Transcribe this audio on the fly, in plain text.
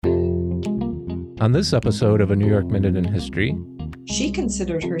On this episode of A New York Minute in History, she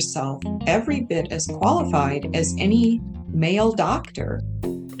considered herself every bit as qualified as any male doctor.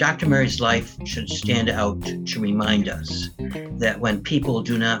 Dr. Mary's life should stand out to remind us that when people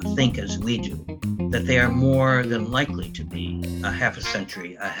do not think as we do, that they are more than likely to be a half a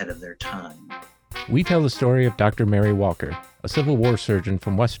century ahead of their time. We tell the story of Dr. Mary Walker, a Civil War surgeon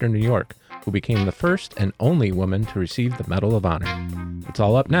from Western New York, who became the first and only woman to receive the Medal of Honor. It's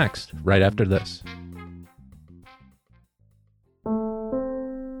all up next, right after this.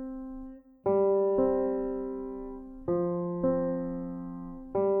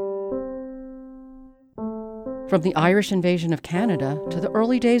 From the Irish invasion of Canada to the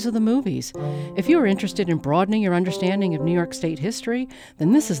early days of the movies. If you are interested in broadening your understanding of New York State history,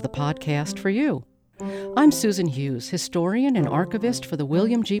 then this is the podcast for you. I'm Susan Hughes, historian and archivist for the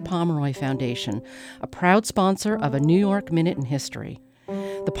William G. Pomeroy Foundation, a proud sponsor of A New York Minute in History.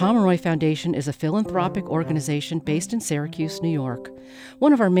 The Pomeroy Foundation is a philanthropic organization based in Syracuse, New York.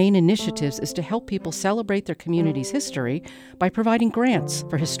 One of our main initiatives is to help people celebrate their community's history by providing grants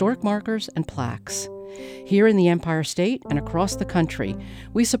for historic markers and plaques. Here in the Empire State and across the country,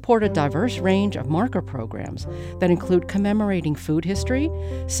 we support a diverse range of marker programs that include commemorating food history,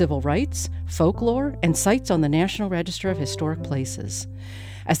 civil rights, folklore, and sites on the National Register of Historic Places.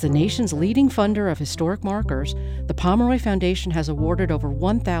 As the nation's leading funder of historic markers, the Pomeroy Foundation has awarded over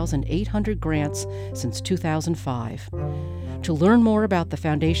 1,800 grants since 2005. To learn more about the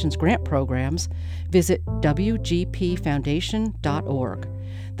Foundation's grant programs, visit wgpfoundation.org.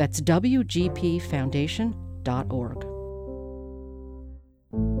 That's wgpfoundation.org.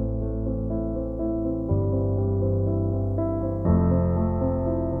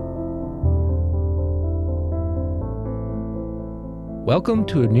 Welcome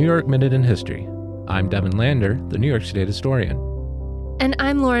to A New York Minute in History. I'm Devin Lander, the New York State historian. And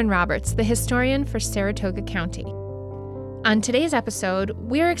I'm Lauren Roberts, the historian for Saratoga County. On today's episode,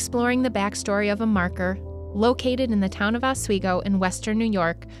 we're exploring the backstory of a marker located in the town of Oswego in western New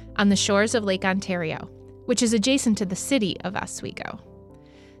York on the shores of Lake Ontario, which is adjacent to the city of Oswego.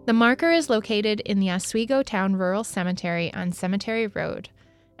 The marker is located in the Oswego Town Rural Cemetery on Cemetery Road,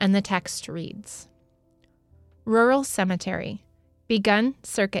 and the text reads, Rural Cemetery, begun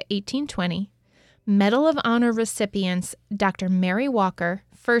circa 1820, Medal of Honor recipients Dr. Mary Walker,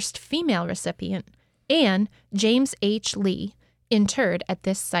 first female recipient, and James H. Lee, interred at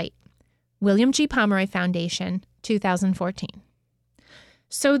this site. William G. Pomeroy Foundation, 2014.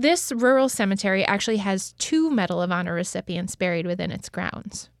 So this rural cemetery actually has 2 Medal of Honor recipients buried within its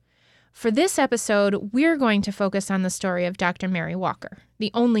grounds. For this episode, we're going to focus on the story of Dr. Mary Walker,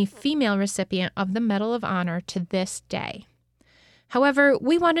 the only female recipient of the Medal of Honor to this day. However,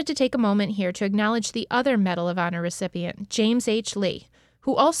 we wanted to take a moment here to acknowledge the other Medal of Honor recipient, James H. Lee,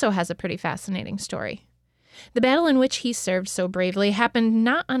 who also has a pretty fascinating story. The battle in which he served so bravely happened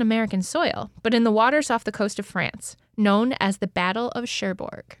not on American soil, but in the waters off the coast of France, known as the Battle of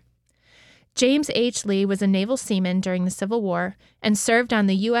Cherbourg. James H. Lee was a naval seaman during the Civil War and served on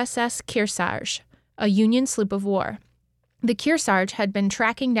the USS Kearsarge, a Union sloop of war. The Kearsarge had been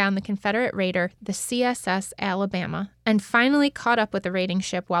tracking down the Confederate raider, the CSS Alabama, and finally caught up with the raiding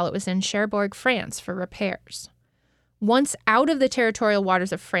ship while it was in Cherbourg, France, for repairs. Once out of the territorial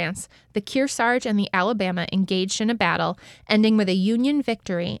waters of France, the Kearsarge and the Alabama engaged in a battle, ending with a Union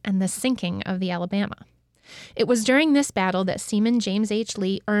victory and the sinking of the Alabama. It was during this battle that Seaman James H.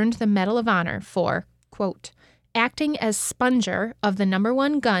 Lee earned the Medal of Honor for, quote, acting as sponger of the No.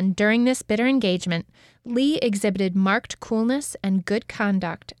 1 gun during this bitter engagement, Lee exhibited marked coolness and good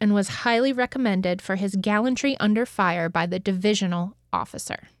conduct and was highly recommended for his gallantry under fire by the divisional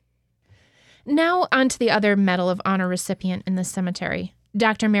officer. Now on to the other Medal of Honor recipient in the cemetery,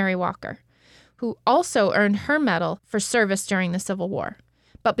 Dr. Mary Walker, who also earned her medal for service during the Civil War.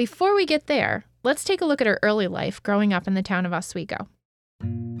 But before we get there, let's take a look at her early life growing up in the town of Oswego.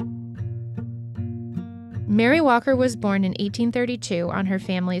 Mary Walker was born in 1832 on her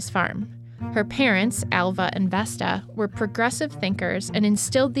family's farm. Her parents, Alva and Vesta, were progressive thinkers and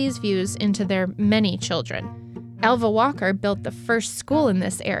instilled these views into their many children. Alva Walker built the first school in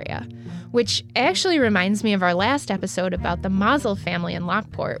this area, which actually reminds me of our last episode about the Mazel family in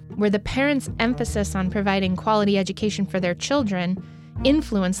Lockport, where the parents' emphasis on providing quality education for their children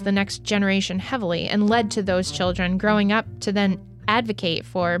influenced the next generation heavily and led to those children growing up to then advocate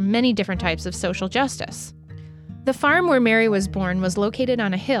for many different types of social justice. The farm where Mary was born was located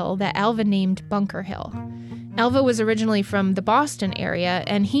on a hill that Alva named Bunker Hill. Alva was originally from the Boston area,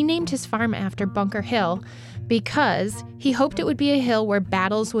 and he named his farm after Bunker Hill because he hoped it would be a hill where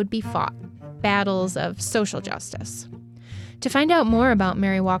battles would be fought, battles of social justice. To find out more about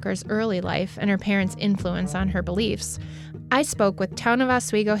Mary Walker's early life and her parents' influence on her beliefs, I spoke with Town of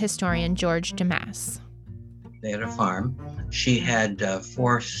Oswego historian George DeMass. They had a farm. She had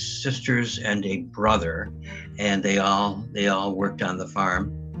 4 sisters and a brother, and they all worked on the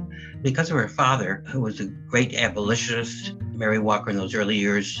farm. Because of her father, who was a great abolitionist, Mary Walker in those early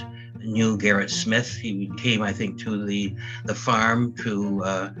years knew Gerrit Smith. He came, I think, to the farm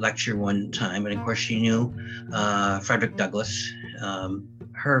to lecture one time, and of course she knew Frederick Douglass.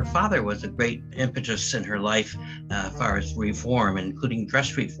 Her father was a great impetus in her life as far as reform, including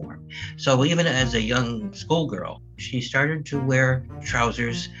dress reform. So even as a young schoolgirl, she started to wear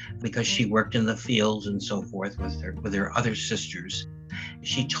trousers because she worked in the fields and so forth with her other sisters.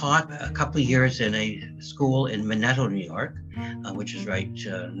 She taught a couple of years in a school in Minetto, New York, which is right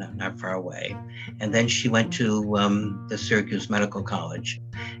not far away. And then she went to the Syracuse Medical College.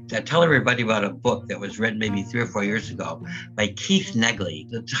 I tell everybody about a book that was written maybe 3 or 4 years ago by Keith Negley.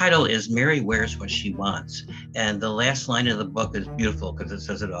 The title is Mary Wears What She Wants. And the last line of the book is beautiful because it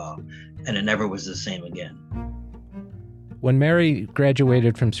says it all. And it never was the same again. When Mary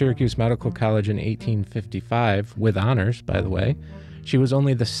graduated from Syracuse Medical College in 1855, with honors, by the way, she was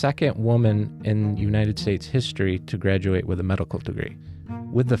only the second woman in United States history to graduate with a medical degree,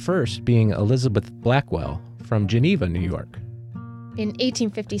 with the first being Elizabeth Blackwell from Geneva, New York. In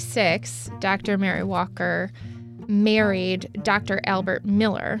 1856, Dr. Mary Walker married Dr. Albert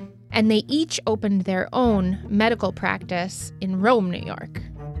Miller, and they each opened their own medical practice in Rome, New York.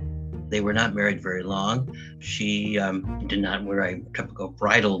 They were not married very long. She did not wear a typical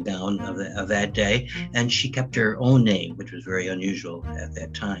bridal gown of that day, and she kept her own name, which was very unusual at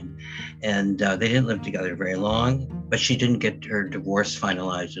that time. And they didn't live together very long, but she didn't get her divorce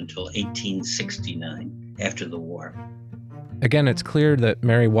finalized until 1869, after the war. Again, it's clear that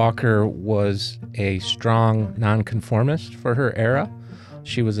Mary Walker was a strong nonconformist for her era.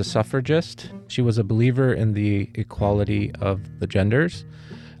 She was a suffragist. She was a believer in the equality of the genders.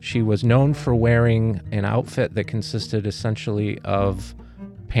 She was known for wearing an outfit that consisted essentially of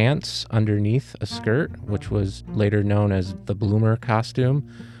pants underneath a skirt, which was later known as the bloomer costume,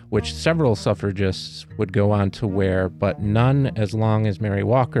 which several suffragists would go on to wear, but none as long as Mary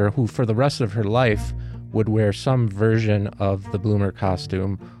Walker, who for the rest of her life would wear some version of the bloomer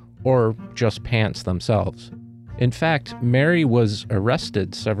costume or just pants themselves. In fact, Mary was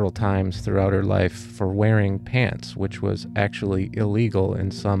arrested several times throughout her life for wearing pants, which was actually illegal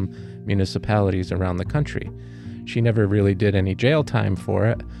in some municipalities around the country. She never really did any jail time for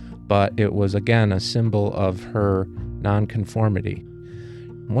it, but it was again a symbol of her nonconformity.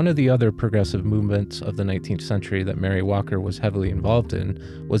 One of the other progressive movements of the 19th century that Mary Walker was heavily involved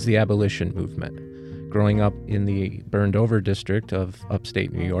in was the abolition movement. Growing up in the burned-over district of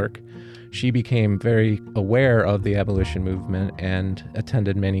upstate New York, she became very aware of the abolition movement and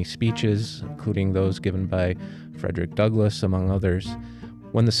attended many speeches, including those given by Frederick Douglass, among others.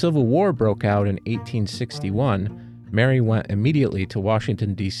 When the Civil War broke out in 1861, Mary went immediately to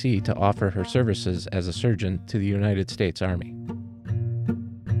Washington, D.C. to offer her services as a surgeon to the United States Army.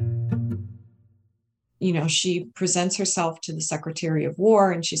 You know, she presents herself to the Secretary of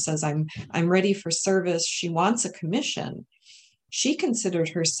War and she says, I'm ready for service. She wants a commission. She considered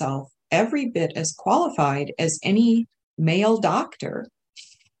herself every bit as qualified as any male doctor.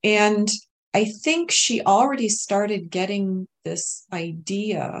 And I think she already started getting this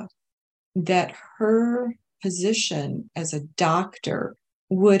idea that her position as a doctor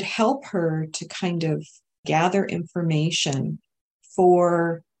would help her to kind of gather information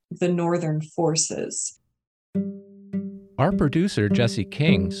for the Northern forces. Our producer, Jesse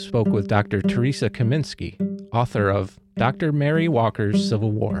King, spoke with Dr. Teresa Kaminsky, author of Dr. Mary Walker's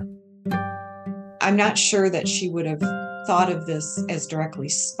Civil War. I'm not sure that she would have thought of this as directly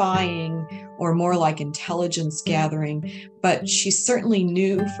spying or more like intelligence gathering, but she certainly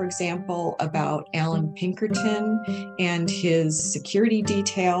knew, for example, about Allan Pinkerton and his security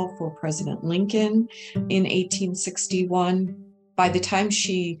detail for President Lincoln in 1861. By the time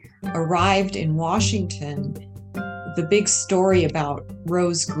she arrived in Washington, the big story about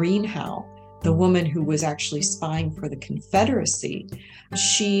Rose Greenhow, the woman who was actually spying for the Confederacy,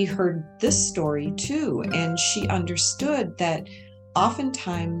 she heard this story too, and she understood that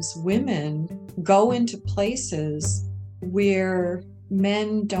oftentimes women go into places where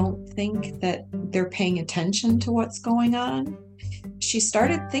men don't think that they're paying attention to what's going on. She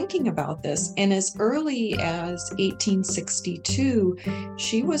started thinking about this, and as early as 1862,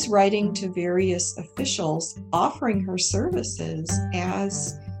 she was writing to various officials offering her services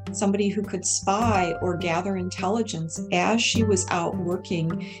as somebody who could spy or gather intelligence as she was out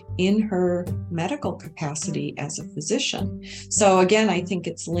working in her medical capacity as a physician. So again, I think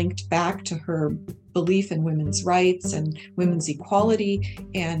it's linked back to her belief in women's rights and women's equality,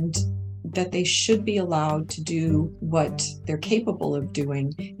 and that they should be allowed to do what they're capable of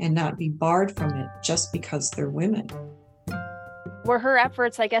doing and not be barred from it just because they're women. Were her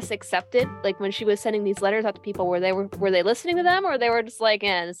efforts, I guess, accepted? Like when she was sending these letters out to people, were they listening to them, or they were just like,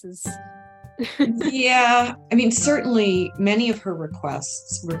 this is... Yeah, I mean, certainly many of her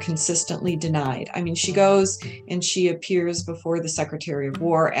requests were consistently denied. I mean, she goes and she appears before the Secretary of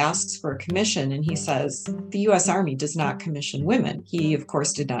War, asks for a commission, and he says the U.S. Army does not commission women. He, of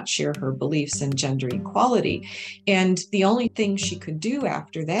course, did not share her beliefs in gender equality. And the only thing she could do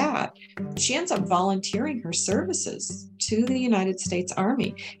after that, she ends up volunteering her services to the United States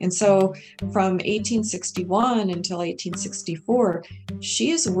Army. And so from 1861 until 1864,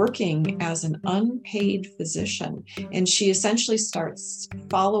 she is working as an unpaid physician, and she essentially starts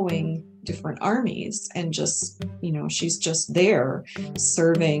following different armies and just, she's just there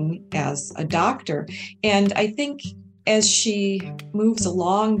serving as a doctor. And I think as she moves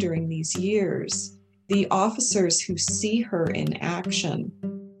along during these years, the officers who see her in action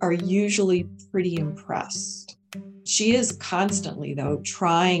are usually pretty impressed. She is constantly, though,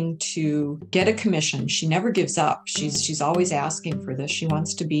 trying to get a commission. She never gives up. She's always asking for this. She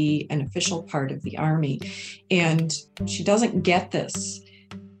wants to be an official part of the Army. And she doesn't get this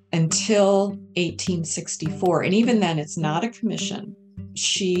until 1864. And even then, it's not a commission.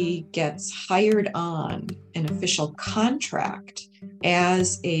 She gets hired on an official contract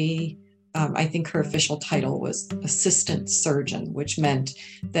as I think her official title was assistant surgeon, which meant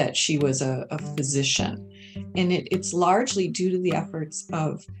that she was a physician. And it's largely due to the efforts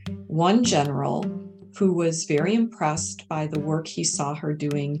of one general who was very impressed by the work he saw her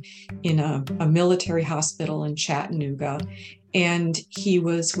doing in a military hospital in Chattanooga. And he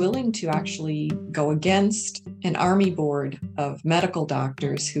was willing to actually go against an Army board of medical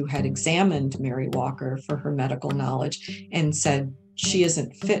doctors who had examined Mary Walker for her medical knowledge and said, she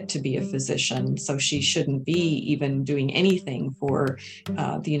isn't fit to be a physician, so she shouldn't be even doing anything for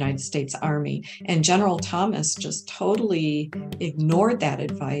the United States Army. And General Thomas just totally ignored that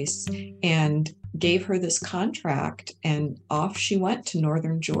advice and gave her this contract, and off she went to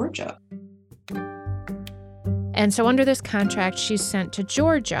northern Georgia. And so under this contract, she's sent to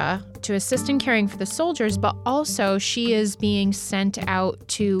Georgia to assist in caring for the soldiers, but also she is being sent out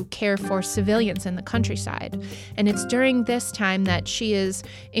to care for civilians in the countryside. And it's during this time that she is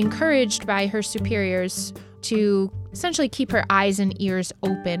encouraged by her superiors to essentially keep her eyes and ears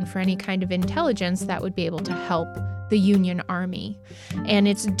open for any kind of intelligence that would be able to help the Union Army. And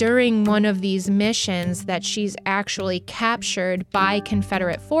it's during one of these missions that she's actually captured by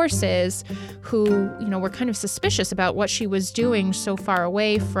Confederate forces who, were kind of suspicious about what she was doing so far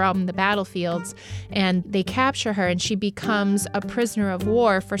away from the battlefields. And they capture her, and she becomes a prisoner of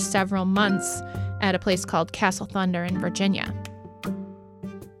war for several months at a place called Castle Thunder in Virginia.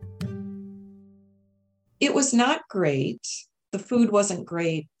 It was not great. The food wasn't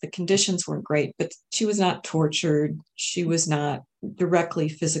great. The conditions weren't great, but she was not tortured. She was not directly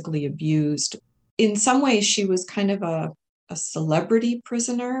physically abused. In some ways, she was kind of a celebrity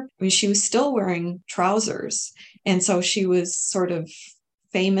prisoner. I mean, she was still wearing trousers. And so she was sort of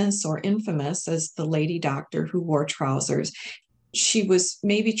famous or infamous as the lady doctor who wore trousers. She was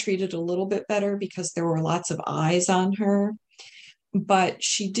maybe treated a little bit better because there were lots of eyes on her, but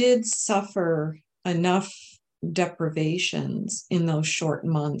she did suffer enough deprivations in those short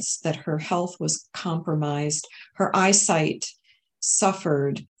months that her health was compromised. Her eyesight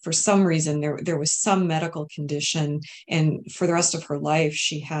suffered for some reason. There was some medical condition, and for the rest of her life,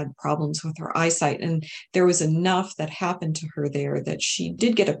 she had problems with her eyesight. And there was enough that happened to her there that she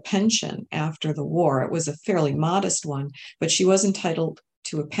did get a pension after the war. It was a fairly modest one, but she was entitled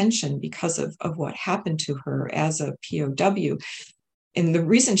to a pension because of what happened to her as a POW. And the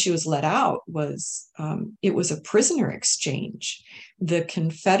reason she was let out was it was a prisoner exchange. The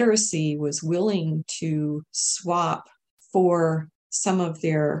Confederacy was willing to swap for some of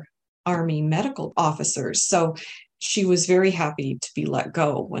their Army medical officers. So she was very happy to be let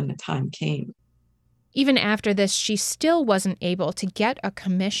go when the time came. Even after this, she still wasn't able to get a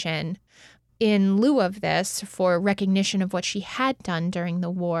commission. In lieu of this, for recognition of what she had done during the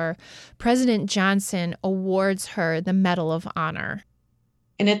war, President Johnson awards her the Medal of Honor.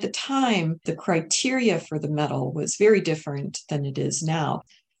 And at the time, the criteria for the medal was very different than it is now.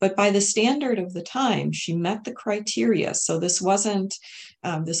 But by the standard of the time, she met the criteria. So this wasn't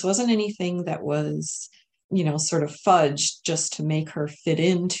anything that was sort of fudged just to make her fit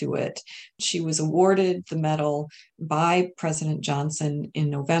into it. She was awarded the medal by President Johnson in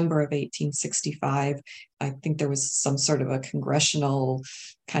November of 1865. I think there was some sort of a congressional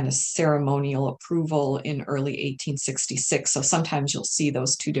kind of ceremonial approval in early 1866. So sometimes you'll see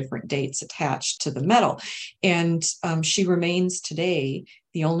those two different dates attached to the medal. And she remains today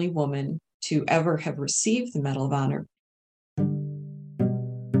the only woman to ever have received the Medal of Honor.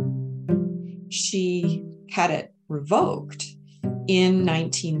 She had it revoked in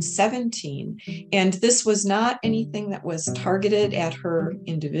 1917. And this was not anything that was targeted at her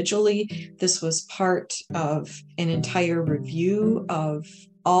individually. This was part of an entire review of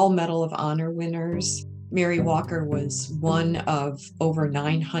all Medal of Honor winners. Mary Walker was one of over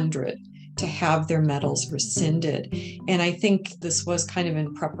 900 to have their medals rescinded. And I think this was kind of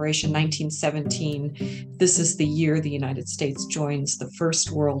in preparation. 1917, this is the year the United States joins the First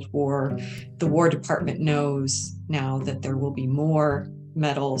World War. The War Department knows now that there will be more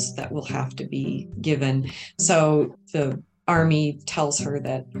medals that will have to be given. So the Army tells her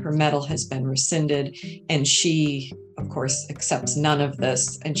that her medal has been rescinded, and she, of course, accepts none of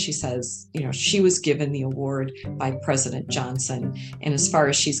this. And she says, she was given the award by President Johnson. And as far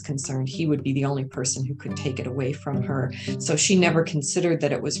as she's concerned, he would be the only person who could take it away from her. So she never considered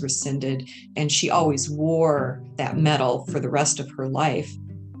that it was rescinded. And she always wore that medal for the rest of her life.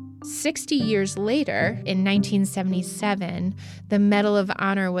 60 years later, in 1977, the Medal of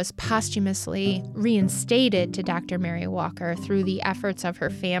Honor was posthumously reinstated to Dr. Mary Walker through the efforts of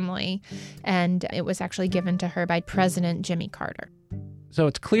her family, and it was actually given to her by President Jimmy Carter. So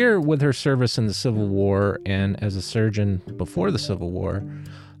it's clear with her service in the Civil War and as a surgeon before the Civil War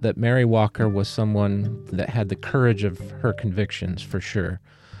that Mary Walker was someone that had the courage of her convictions, for sure.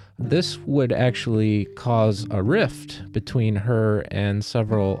 This would actually cause a rift between her and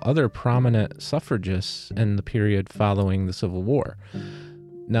several other prominent suffragists in the period following the Civil War.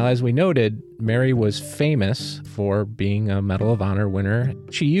 Now, as we noted, Mary was famous for being a Medal of Honor winner.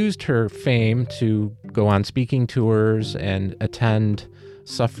 She used her fame to go on speaking tours and attend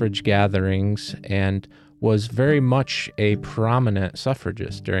suffrage gatherings and was very much a prominent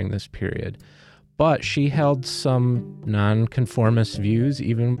suffragist during this period. But she held some nonconformist views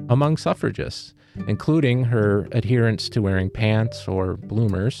even among suffragists, including her adherence to wearing pants or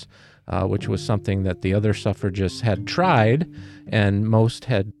bloomers, which was something that the other suffragists had tried and most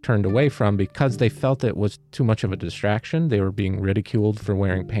had turned away from because they felt it was too much of a distraction. They were being ridiculed for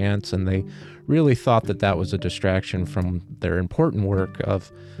wearing pants, and they really thought that that was a distraction from their important work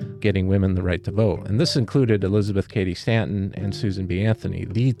of getting women the right to vote. And this included Elizabeth Cady Stanton and Susan B. Anthony,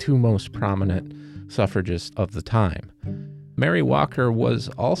 the two most prominent suffragists of the time. Mary Walker was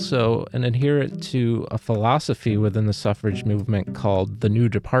also an adherent to a philosophy within the suffrage movement called the New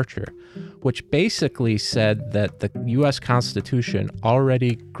Departure, which basically said that the U.S. Constitution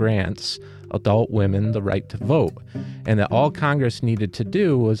already grants adult women the right to vote, and that all Congress needed to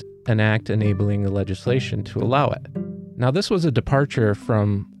do was enact enabling legislation to allow it. Now, this was a departure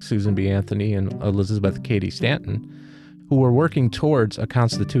from Susan B. Anthony and Elizabeth Cady Stanton, who were working towards a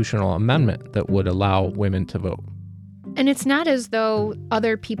constitutional amendment that would allow women to vote. And it's not as though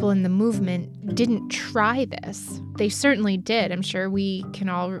other people in the movement didn't try this. They certainly did. I'm sure we can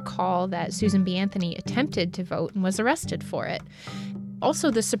all recall that Susan B. Anthony attempted to vote and was arrested for it.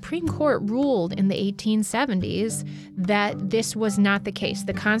 Also, the Supreme Court ruled in the 1870s that this was not the case.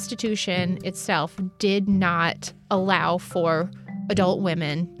 The Constitution itself did not allow for adult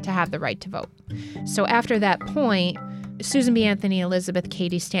women to have the right to vote. So after that point, Susan B. Anthony, Elizabeth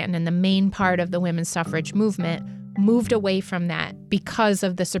Cady Stanton, and the main part of the women's suffrage movement moved away from that because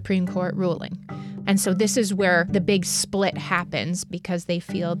of the Supreme Court ruling. And so this is where the big split happens, because they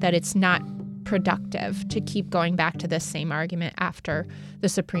feel that it's not productive to keep going back to this same argument after the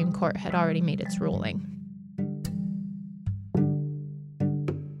Supreme Court had already made its ruling.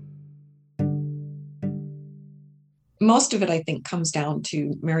 Most of it, I think, comes down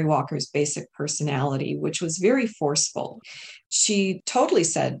to Mary Walker's basic personality, which was very forceful. She totally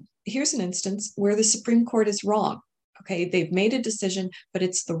said, here's an instance where the Supreme Court is wrong. Okay, they've made a decision, but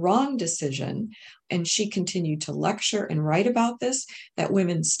it's the wrong decision. And she continued to lecture and write about this, that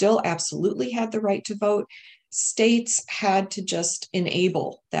women still absolutely had the right to vote. States had to just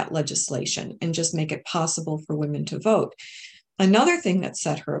enable that legislation and just make it possible for women to vote. Another thing that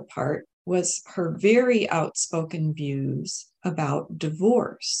set her apart was her very outspoken views about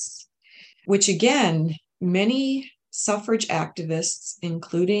divorce, which again, many suffrage activists,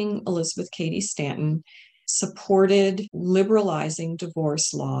 including Elizabeth Cady Stanton, supported liberalizing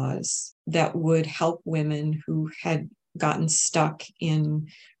divorce laws that would help women who had gotten stuck in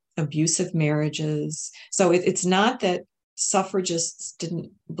abusive marriages. So it's not that suffragists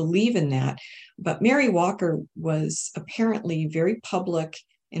didn't believe in that, but Mary Walker was apparently very public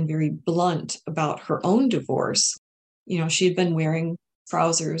and very blunt about her own divorce. She had been wearing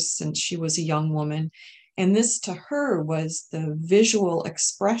trousers since she was a young woman. And this to her was the visual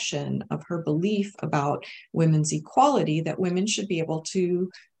expression of her belief about women's equality, that women should be able to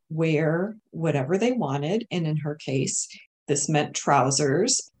wear whatever they wanted. And in her case, this meant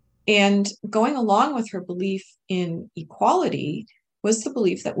trousers. And going along with her belief in equality was the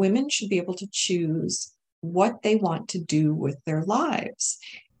belief that women should be able to choose what they want to do with their lives.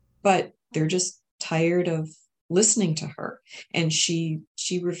 But they're just tired of listening to her, and she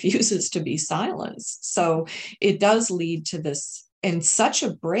refuses to be silenced. So it does lead to this, and such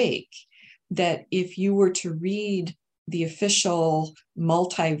a break, that if you were to read the official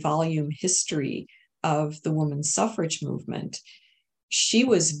multi-volume history of the women's suffrage movement, she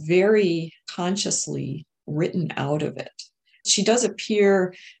was very consciously written out of it. She does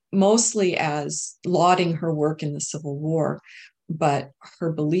appear mostly as lauding her work in the Civil War, but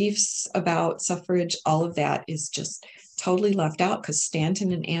her beliefs about suffrage, all of that is just totally left out because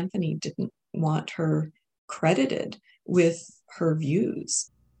Stanton and Anthony didn't want her credited with her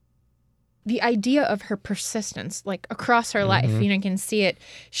views. The idea of her persistence, like across her life, you can see it.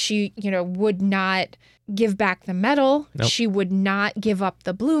 She, would not give back the medal. Nope. She would not give up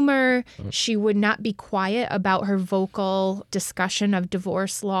the bloomer. She would not be quiet about her vocal discussion of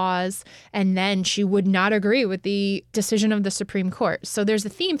divorce laws. And then she would not agree with the decision of the Supreme Court. So there's a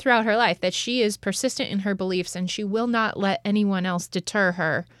theme throughout her life that she is persistent in her beliefs, and she will not let anyone else deter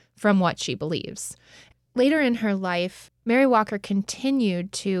her from what she believes. Later in her life, Mary Walker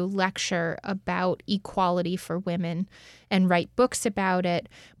continued to lecture about equality for women and write books about it,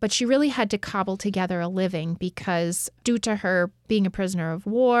 but she really had to cobble together a living because due to her being a prisoner of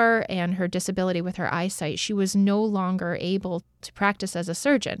war and her disability with her eyesight, she was no longer able to practice as a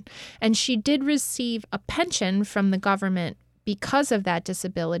surgeon. And she did receive a pension from the government because of that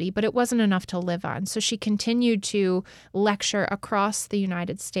disability, but it wasn't enough to live on. So she continued to lecture across the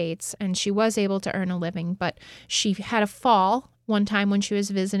United States, and she was able to earn a living, but she had a fall one time when she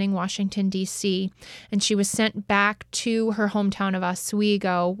was visiting Washington, D.C., and she was sent back to her hometown of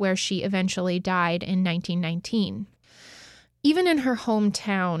Oswego, where she eventually died in 1919. Even in her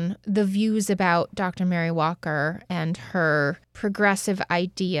hometown, the views about Dr. Mary Walker and her progressive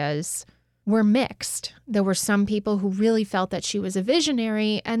ideas were mixed. There were some people who really felt that she was a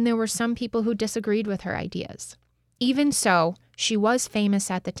visionary, and there were some people who disagreed with her ideas. Even so, she was famous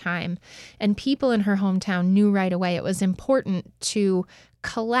at the time, and people in her hometown knew right away it was important to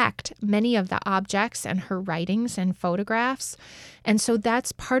collect many of the objects and her writings and photographs. And so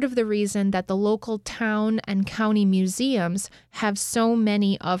that's part of the reason that the local town and county museums have so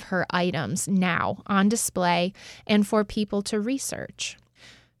many of her items now on display and for people to research.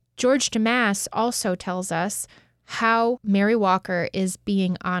 George DeMass also tells us how Mary Walker is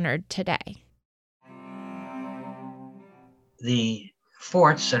being honored today. The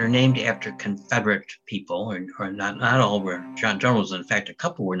forts that are named after Confederate people, or not all were generals. In fact, a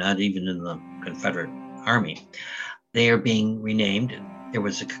couple were not even in the Confederate Army. They are being renamed. There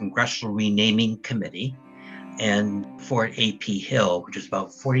was a congressional renaming committee, and Fort A.P. Hill, which is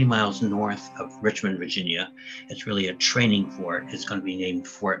about 40 miles north of Richmond, Virginia, it's really a training fort, is going to be named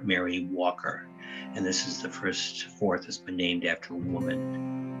Fort Mary Walker. And this is the first fort that's been named after a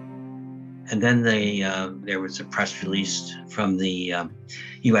woman. And then there was a press release from the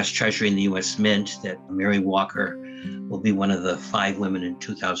U.S. Treasury and the U.S. Mint that Mary Walker will be one of the 5 women in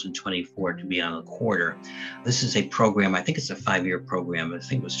 2024 to be on the quarter. This is a program, I think it's a 5-year program. I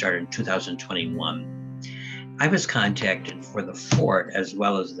think it was started in 2021. I was contacted for the fort as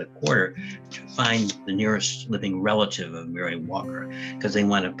well as the quarter to find the nearest living relative of Mary Walker, because they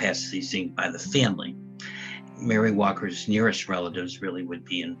want to pass these things by the family. Mary Walker's nearest relatives really would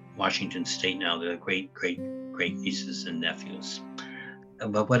be in Washington State now. They're great nieces and nephews.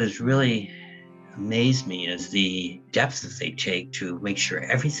 But what has really amazed me is the depth that they take to make sure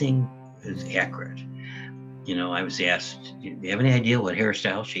everything is accurate. I was asked, do you have any idea what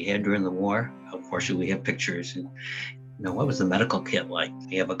hairstyle she had during the war? Unfortunately, we have pictures. And, what was the medical kit like?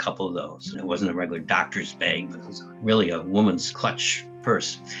 We have a couple of those. It wasn't a regular doctor's bag, but it was really a woman's clutch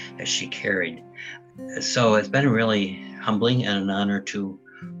purse that she carried. So it's been really humbling and an honor to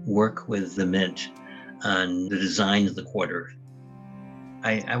work with the Mint on the design of the quarter.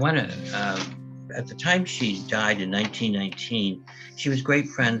 I want to, at the time she died in 1919, she was great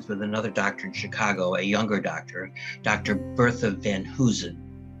friends with another doctor in Chicago, a younger doctor, Dr. Bertha Van Hoosen.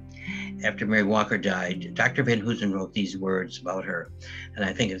 after Mary Walker died, Dr. Van Hoosen wrote these words about her, and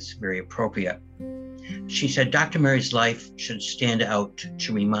I think it's very appropriate. She said, Dr. Mary's life should stand out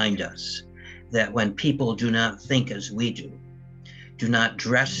to remind us that when people do not think as we do not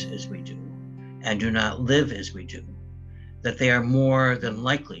dress as we do, and do not live as we do, that they are more than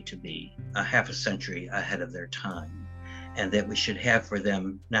likely to be a half a century ahead of their time, and that we should have for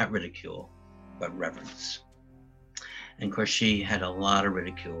them not ridicule, but reverence. And of course, she had a lot of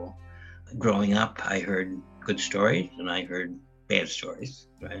ridicule. Growing up, I heard good stories and I heard bad stories.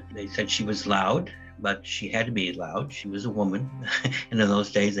 Right? They said she was loud, but she had to be loud. She was a woman, and in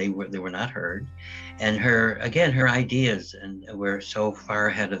those days they were not heard. And her ideas were so far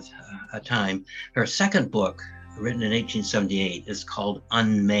ahead of time. Her second book, written in 1878, is called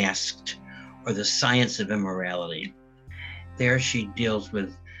Unmasked, or The Science of Immorality. There she deals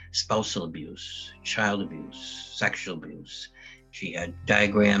with spousal abuse, child abuse, sexual abuse. She had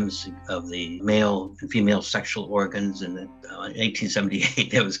diagrams of the male and female sexual organs, and in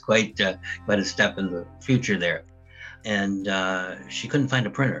 1878, that was quite a step in the future there. And she couldn't find a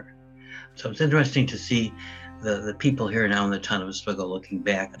printer. So it's interesting to see the people here now in the town of Oswego looking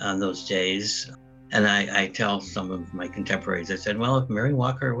back on those days. And I tell some of my contemporaries, I said, well, if Mary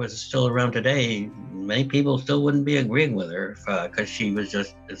Walker was still around today, many people still wouldn't be agreeing with her because she was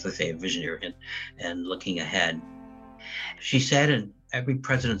just, as I say, a visionary and looking ahead. She sat in every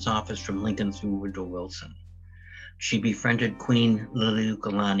president's office from Lincoln through Woodrow Wilson. She befriended Queen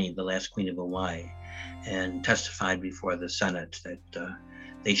Liliuokalani, the last queen of Hawaii, and testified before the Senate that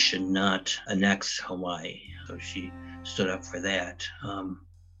they should not annex Hawaii. So she stood up for that.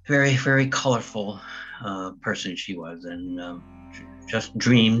 Very, very colorful person she was, and just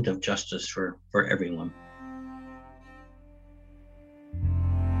dreamed of justice for everyone.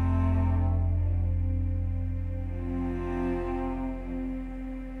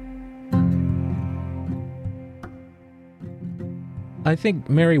 I think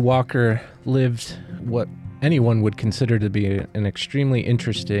Mary Walker lived what anyone would consider to be an extremely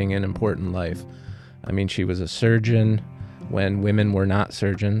interesting and important life. I mean, she was a surgeon when women were not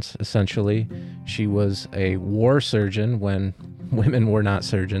surgeons, essentially. She was a war surgeon when women were not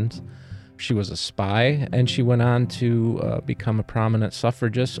surgeons. She was a spy, and she went on to become a prominent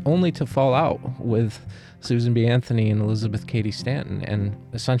suffragist, only to fall out with Susan B. Anthony and Elizabeth Cady Stanton and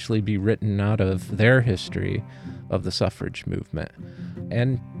essentially be written out of their history of the suffrage movement.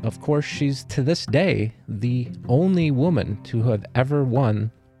 And of course, she's to this day the only woman to have ever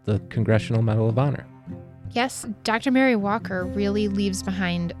won the Congressional Medal of Honor. Yes, Dr. Mary Walker really leaves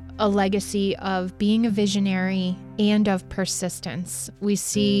behind a legacy of being a visionary and of persistence. We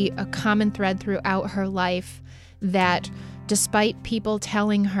see a common thread throughout her life that despite people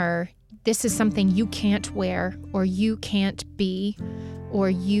telling her, this is something you can't wear, or you can't be, or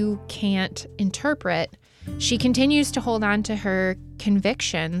you can't interpret, she continues to hold on to her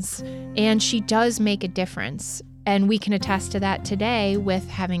convictions, and she does make a difference. And we can attest to that today with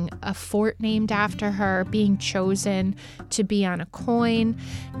having a fort named after her, being chosen to be on a coin,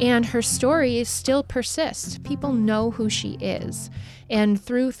 and her story still persists. People know who she is. And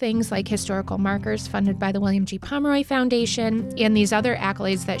through things like historical markers funded by the William G. Pomeroy Foundation and these other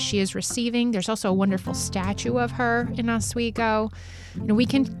accolades that she is receiving, there's also a wonderful statue of her in Oswego. We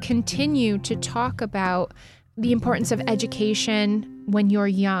can continue to talk about the importance of education when you're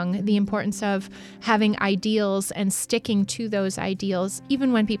young, the importance of having ideals and sticking to those ideals,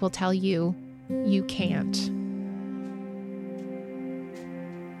 even when people tell you you can't.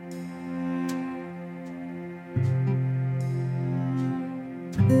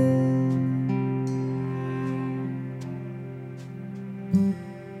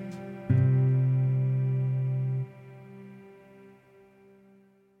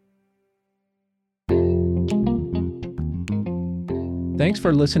 Thanks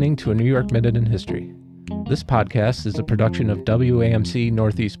for listening to A New York Minute in History. This podcast is a production of WAMC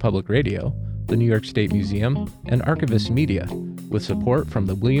Northeast Public Radio, the New York State Museum, and Archivist Media, with support from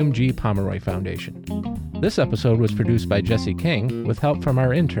the William G. Pomeroy Foundation. This episode was produced by Jesse King with help from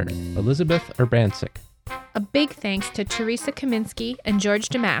our intern, Elizabeth Urbancic. A big thanks to Teresa Kaminsky and George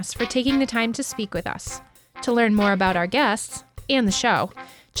Damas for taking the time to speak with us. To learn more about our guests and the show,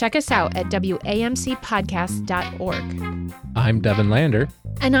 check us out at wamcpodcast.org. I'm Devin Lander.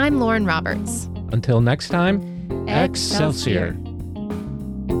 And I'm Lauren Roberts. Until next time, Excelsior.